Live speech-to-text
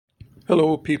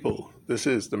Hello, people. This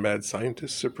is the Mad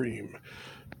Scientist Supreme,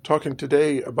 talking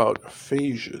today about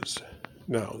phages.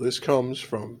 Now, this comes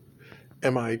from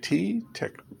MIT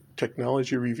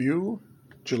Technology Review,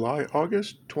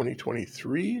 July-August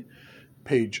 2023,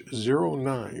 page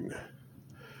 09.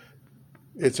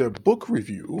 It's a book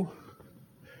review,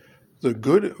 The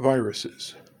Good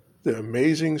Viruses, The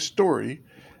Amazing Story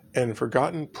and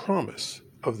Forgotten Promise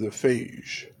of the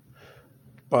Phage,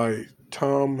 by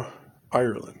Tom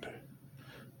Ireland.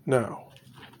 Now,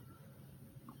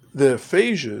 the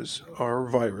phages are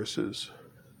viruses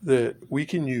that we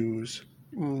can use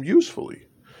usefully.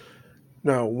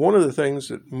 Now, one of the things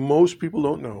that most people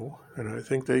don't know, and I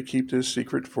think they keep this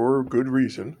secret for good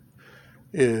reason,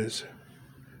 is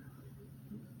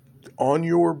on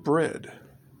your bread,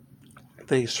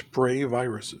 they spray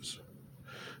viruses.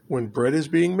 When bread is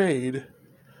being made,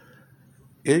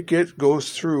 it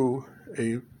goes through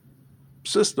a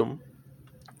system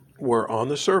where on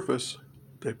the surface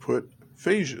they put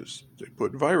phages, they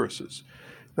put viruses.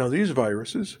 Now these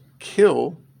viruses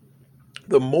kill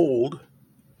the mold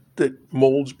that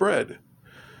molds bread.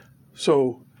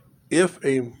 So if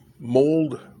a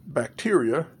mold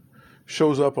bacteria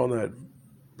shows up on that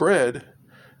bread,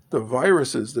 the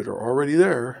viruses that are already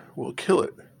there will kill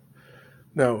it.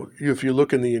 Now, if you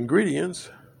look in the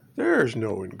ingredients, there's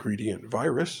no ingredient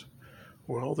virus.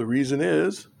 Well, the reason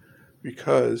is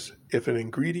because if an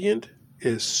ingredient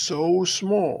is so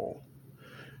small,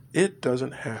 it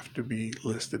doesn't have to be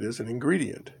listed as an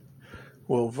ingredient.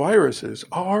 Well, viruses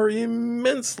are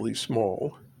immensely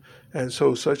small, and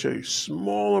so such a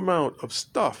small amount of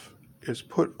stuff is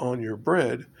put on your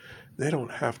bread, they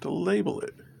don't have to label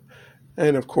it.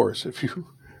 And of course, if you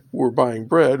were buying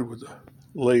bread with a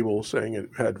label saying it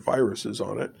had viruses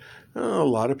on it, a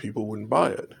lot of people wouldn't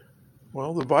buy it.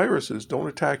 Well, the viruses don't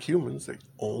attack humans, they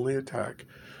only attack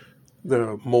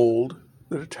the mold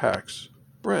that attacks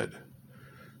bread.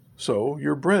 So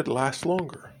your bread lasts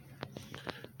longer.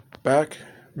 Back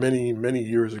many, many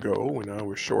years ago when I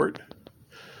was short,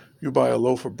 you buy a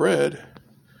loaf of bread,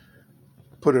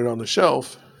 put it on the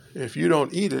shelf. If you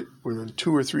don't eat it within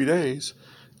 2 or 3 days,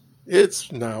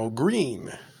 it's now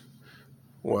green.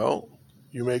 Well,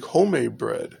 you make homemade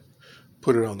bread,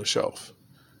 put it on the shelf.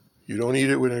 You don't eat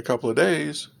it within a couple of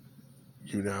days,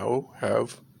 you now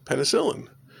have penicillin.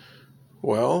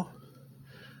 Well,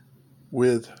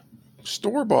 with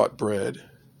store-bought bread,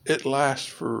 it lasts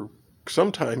for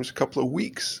sometimes a couple of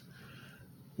weeks.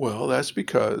 Well, that's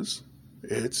because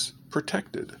it's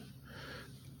protected.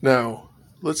 Now,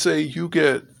 let's say you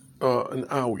get an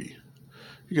owie.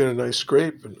 You get a nice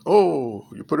scrape and,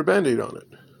 you put a Band-Aid on it.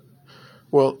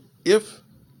 Well, if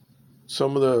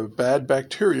some of the bad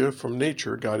bacteria from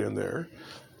nature got in there,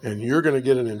 and you're going to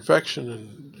get an infection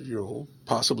and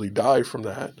possibly die from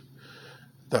that,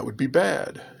 that would be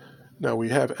bad. Now we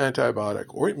have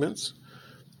antibiotic ointments,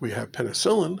 we have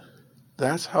penicillin.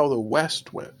 That's how the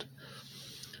West went.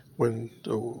 When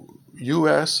the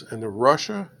U.S. and the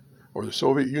Russia or the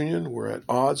Soviet Union were at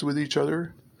odds with each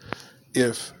other,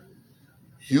 if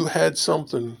you had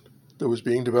something that was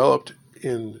being developed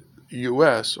in the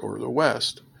U.S. or the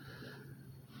West,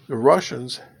 the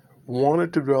Russians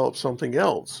wanted to develop something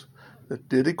else that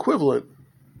did equivalent,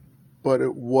 but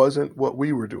it wasn't what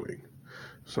we were doing.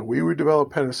 So we would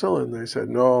develop penicillin. They said,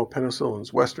 no,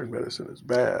 penicillin's Western medicine is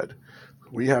bad.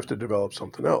 We have to develop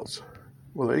something else.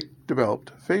 Well, they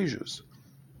developed phages.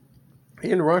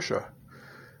 In Russia,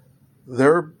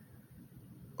 their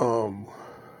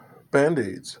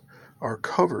Band-Aids are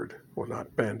covered. Well,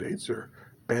 not Band-Aids, they're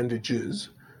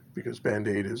bandages, because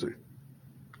Band-Aid is a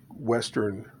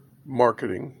Western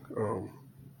marketing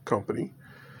company.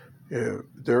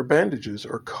 Their bandages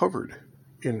are covered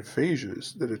in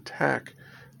phages that attack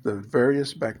the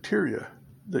various bacteria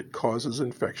that causes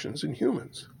infections in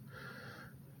humans.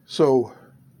 So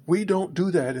we don't do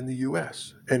that in the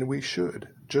U.S., and we should.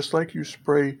 Just like you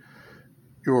spray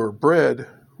your bread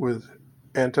with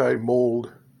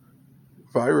anti-mold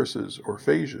viruses or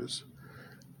phages,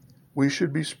 we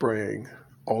should be spraying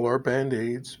all our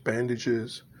Band-Aids,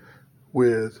 bandages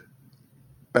with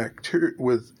bacteria,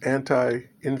 with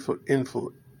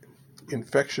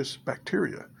infectious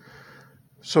bacteria.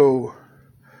 So,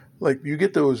 like, you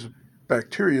get those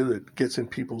bacteria that gets in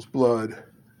people's blood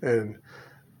and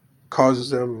causes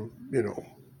them,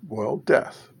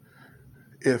 death.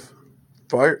 If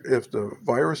the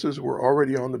viruses were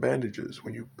already on the bandages,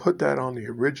 when you put that on the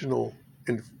original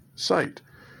site,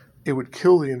 it would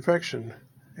kill the infection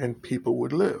and people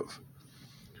would live.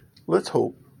 Let's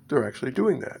hope they're actually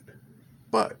doing that.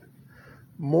 But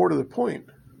more to the point,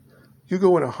 you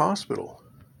go in a hospital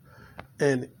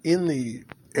and in the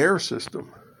air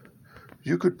system,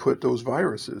 you could put those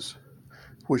viruses,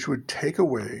 which would take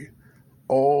away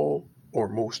all or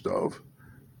most of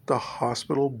the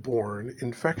hospital-borne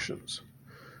infections.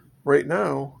 Right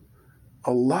now,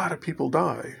 a lot of people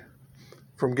die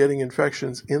from getting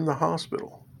infections in the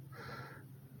hospital.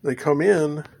 They come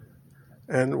in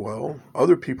and, well,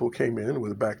 other people came in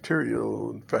with a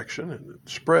bacterial infection and it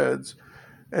spreads.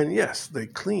 And yes, they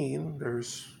clean.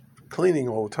 There's cleaning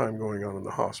all the time going on in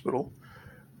the hospital.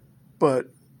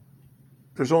 But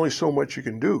there's only so much you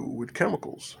can do with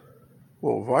chemicals.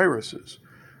 Well, viruses,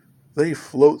 they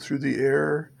float through the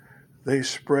air. They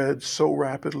spread so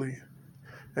rapidly.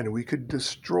 And we could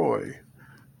destroy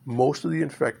most of the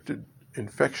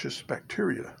infectious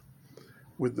bacteria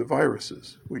with the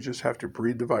viruses. We just have to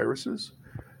breed the viruses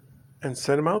and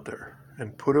send them out there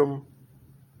and put them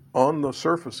on the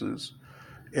surfaces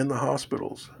in the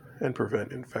hospitals and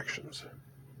prevent infections.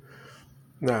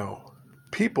 Now,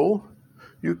 people,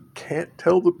 you can't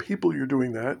tell the people you're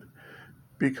doing that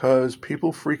because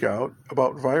people freak out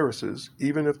about viruses,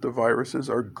 even if the viruses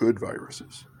are good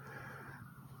viruses.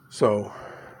 So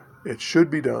it should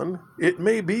be done. It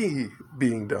may be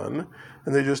being done,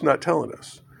 and they're just not telling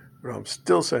us. But I'm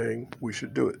still saying we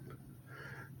should do it.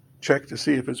 Check to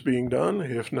see if it's being done.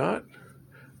 If not,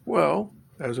 well,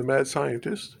 as a mad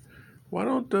scientist, why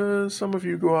don't some of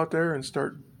you go out there and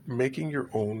start making your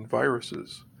own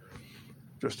viruses?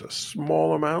 Just a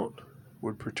small amount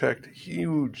would protect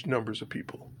huge numbers of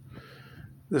people.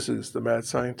 This is the Mad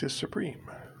Scientist Supreme,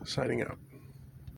 signing out.